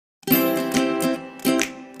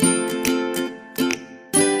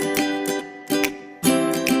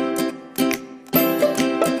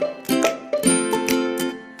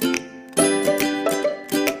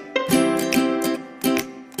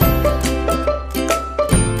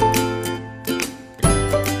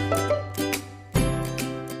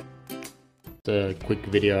a quick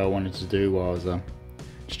video I wanted to do while I was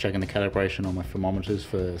just checking the calibration on my thermometers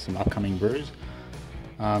for some upcoming brews.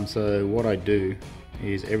 So what I do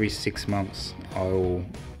is every 6 months I'll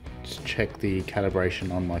just check the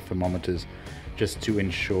calibration on my thermometers just to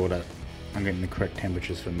ensure that I'm getting the correct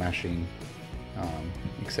temperatures for mashing,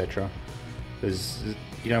 etc. Because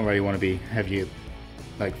you don't really want to have your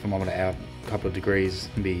thermometer out a couple of degrees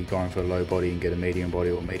and be going for a low body and get a medium body,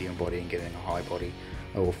 or medium body and getting a high body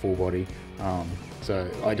or a full body. So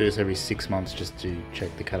I do this every 6 months just to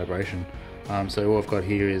check the calibration. So what I've got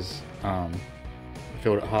here is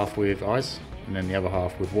filled it half with ice and then the other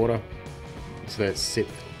half with water. So let's sit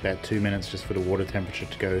about 2 minutes just for the water temperature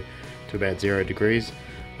to go to about 0 degrees.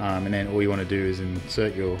 And then all you want to do is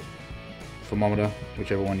insert your thermometer,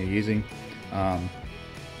 whichever one you're using,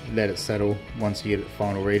 let it settle. Once you get the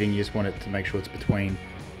final reading, you just want it to make sure it's between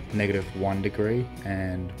 -1 degree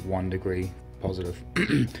and 1 degree positive.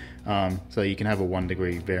 So you can have a 1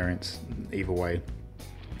 degree variance either way,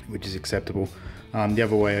 which is acceptable. The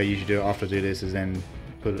other way I usually do it after I do this is then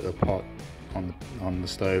put a pot on the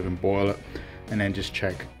stove and boil it, and then just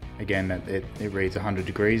check again that it reads 100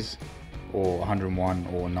 degrees or 101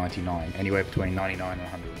 or 99, anywhere between 99 and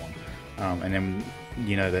 101, and then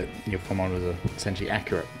you know that your thermometers are essentially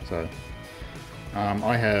accurate. So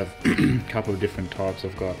I have a couple of different types.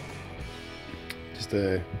 I've got just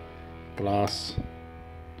a glass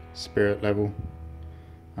spirit level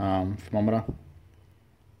thermometer,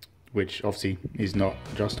 which obviously is not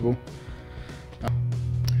adjustable.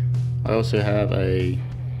 I also have a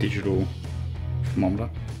digital thermometer,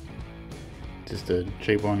 just a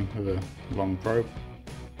cheap one with a long probe.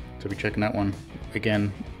 So we're checking that one.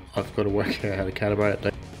 Again, I've got to work out how to calibrate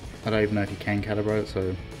it. I don't even know if you can calibrate it,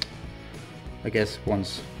 so I guess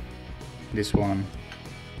once this one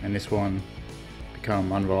and this one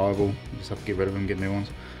become unreliable, you just have to get rid of them and get new ones.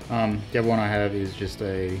 The other one I have is just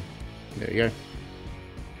a, there you go.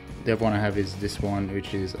 The other one I have is this one,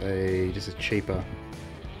 which is just a cheaper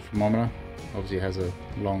thermometer. Obviously it has a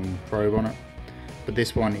long probe on it, but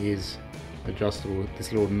this one is adjustable.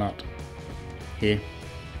 This little nut here,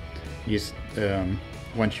 you just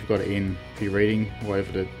once you've got it in for your reading,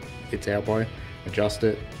 whatever it's out by, adjust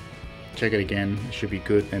it, check it again, it should be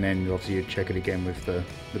good, and then obviously you check it again with the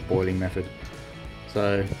boiling method.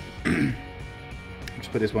 So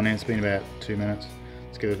just put this one in. It's been about 2 minutes.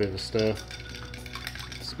 Let's give it a bit of a stir,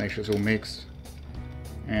 just make sure it's all mixed,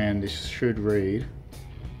 and this should read,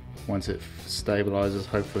 once it stabilizes,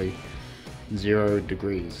 hopefully 0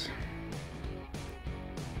 degrees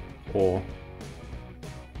or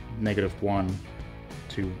 -1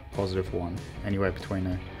 to +1, anywhere between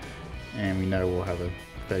there, and we know we'll have a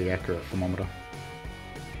fairly accurate thermometer.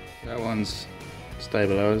 That one's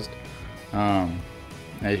stabilized.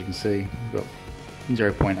 As you can see, we've got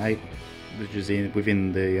 0.8, which is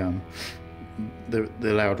within the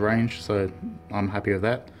allowed range, so I'm happy with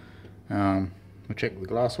that. We'll check the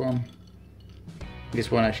glass one.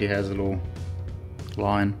 This one actually has a little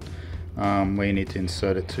line where you need to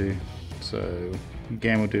insert it to, so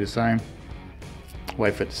again we'll do the same,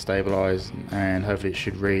 wait for it to stabilize, and hopefully it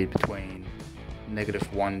should read between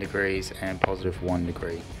 -1 degrees and +1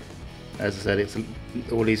 degree. As I said,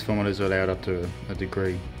 all these thermometers are allowed up to a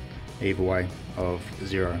degree either way of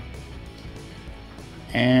 0.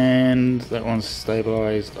 And that one's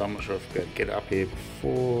stabilized. I'm not sure if I'll get it up here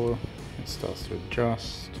before it starts to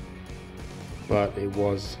adjust, but it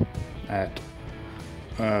was at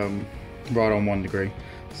right on 1 degree,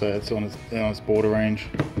 so it's on its border range.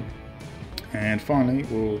 And finally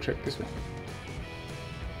we'll check this one.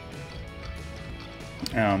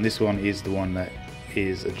 This one is the one that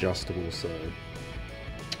is adjustable, so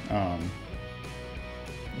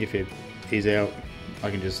if it is out, I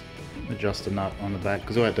can just adjust the nut on the back,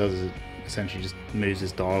 because all it does is it essentially just moves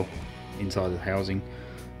this dial inside the housing.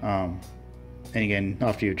 And again,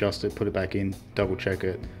 after you adjust it, put it back in, double check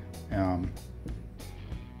it.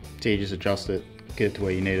 So you just adjust it, get it to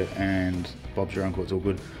where you need it, and Bob's your uncle, it's all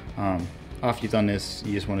good. After you've done this,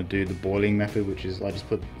 you just want to do the boiling method, which is I just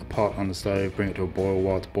put a pot on the stove, bring it to a boil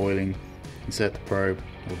while it's boiling, insert the probe.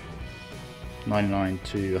 99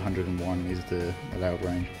 to 101 is the allowed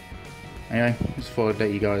range. Anyway, just thought I'd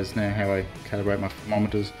let you guys know how I calibrate my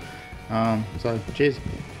thermometers. So cheers.